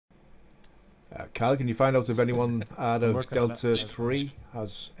Cal, can you find out if anyone out I'm of working on Delta it. 3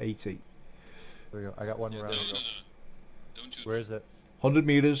 has 80? There we go. I got one round to go. Don't shoot. Where is it? 100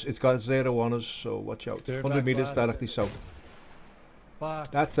 meters, it's got 0 on us, so watch out. They're 100 back meters last. directly south.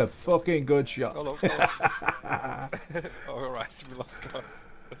 Fuck. That's a fucking good shot. Hello. Alright, we lost car.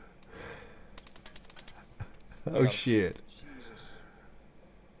 Oh shit.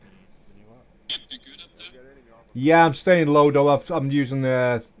 You good up there? Yeah, I'm staying low though. I'm using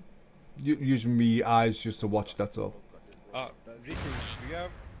using me eyes just to watch. That's all. British, we have...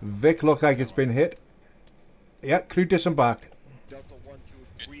 Vic look like it's been hit. Yeah, crew disembarked. Delta 1,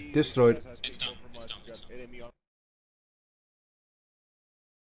 2, 3. Destroyed. It's down, it's down, it's down. Enemy on.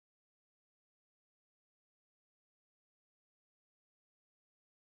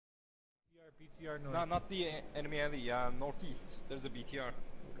 BTR north. No, not the enemy alley, northeast. There's a BTR.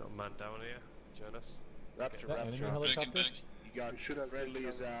 Got a man down here. Join us. Rapture, Yeah, enemy Rapture. helicopter. Back. You got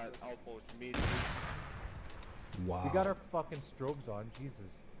friendlies at outpost immediately. Wow. We got our fucking strobes on.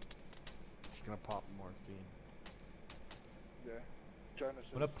 Jesus. Just gonna pop morphine. Yeah. Join us.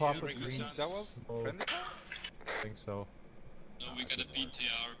 I'm gonna pop Yeah, a Ringo green. sounds- That was smoke. friendly fire? I think so. No, we got a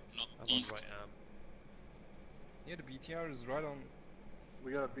BTR I'm on northeast. right arm. Yeah, the BTR is right on...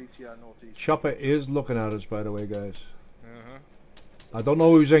 We got a BTR northeast. Chopper is looking at us, by the way, guys. Uh-huh. I don't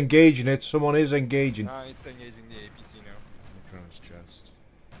know who's engaging it. Someone is engaging. It's engaging the APC now. Across chest.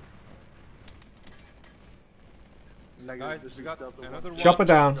 Guys, we got another one. Chopper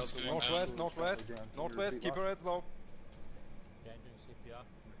down. Northwest, northwest, northwest, keep our heads low.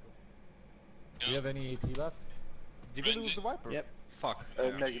 Do you have any AT left? Did we lose the Viper? Yep. Fuck.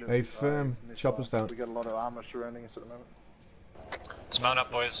 Negative. Hey, firm. Chopper's down. We got a lot of armor surrounding us at the moment. Let's mount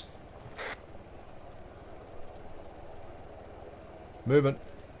up, boys. Movement.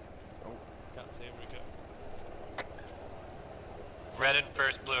 Can't see him, we go. Red in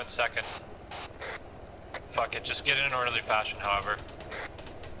first, blue in second. Fuck it, just get in an orderly fashion, however.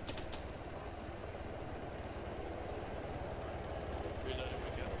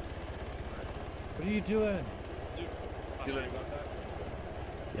 What are you doing?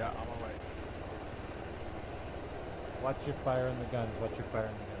 Yeah, I'm on way. Watch your fire on the guns. Watch your fire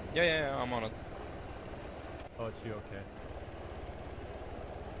on the guns. Yeah, I'm on it. Oh, it's you. Okay.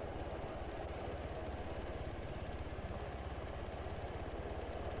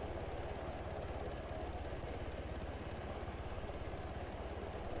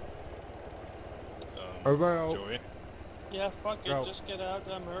 Around. Joey. Yeah, fuck it, Go. just get out,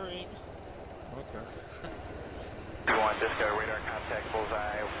 I'm hurrying. Okay. 1, Disco radar contact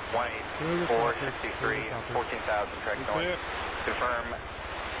bullseye 18463, 14,000 track north. Clear. Confirm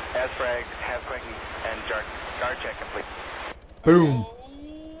ASFRAG, HAVQUIC, and guard check complete. Boom.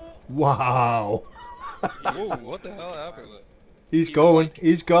 Wow. Whoa, what the hell happened? He's going.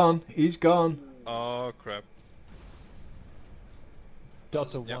 He's gone. He's gone. Oh crap.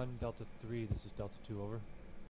 Delta Yep. 1, Delta 3. This is Delta 2. Over.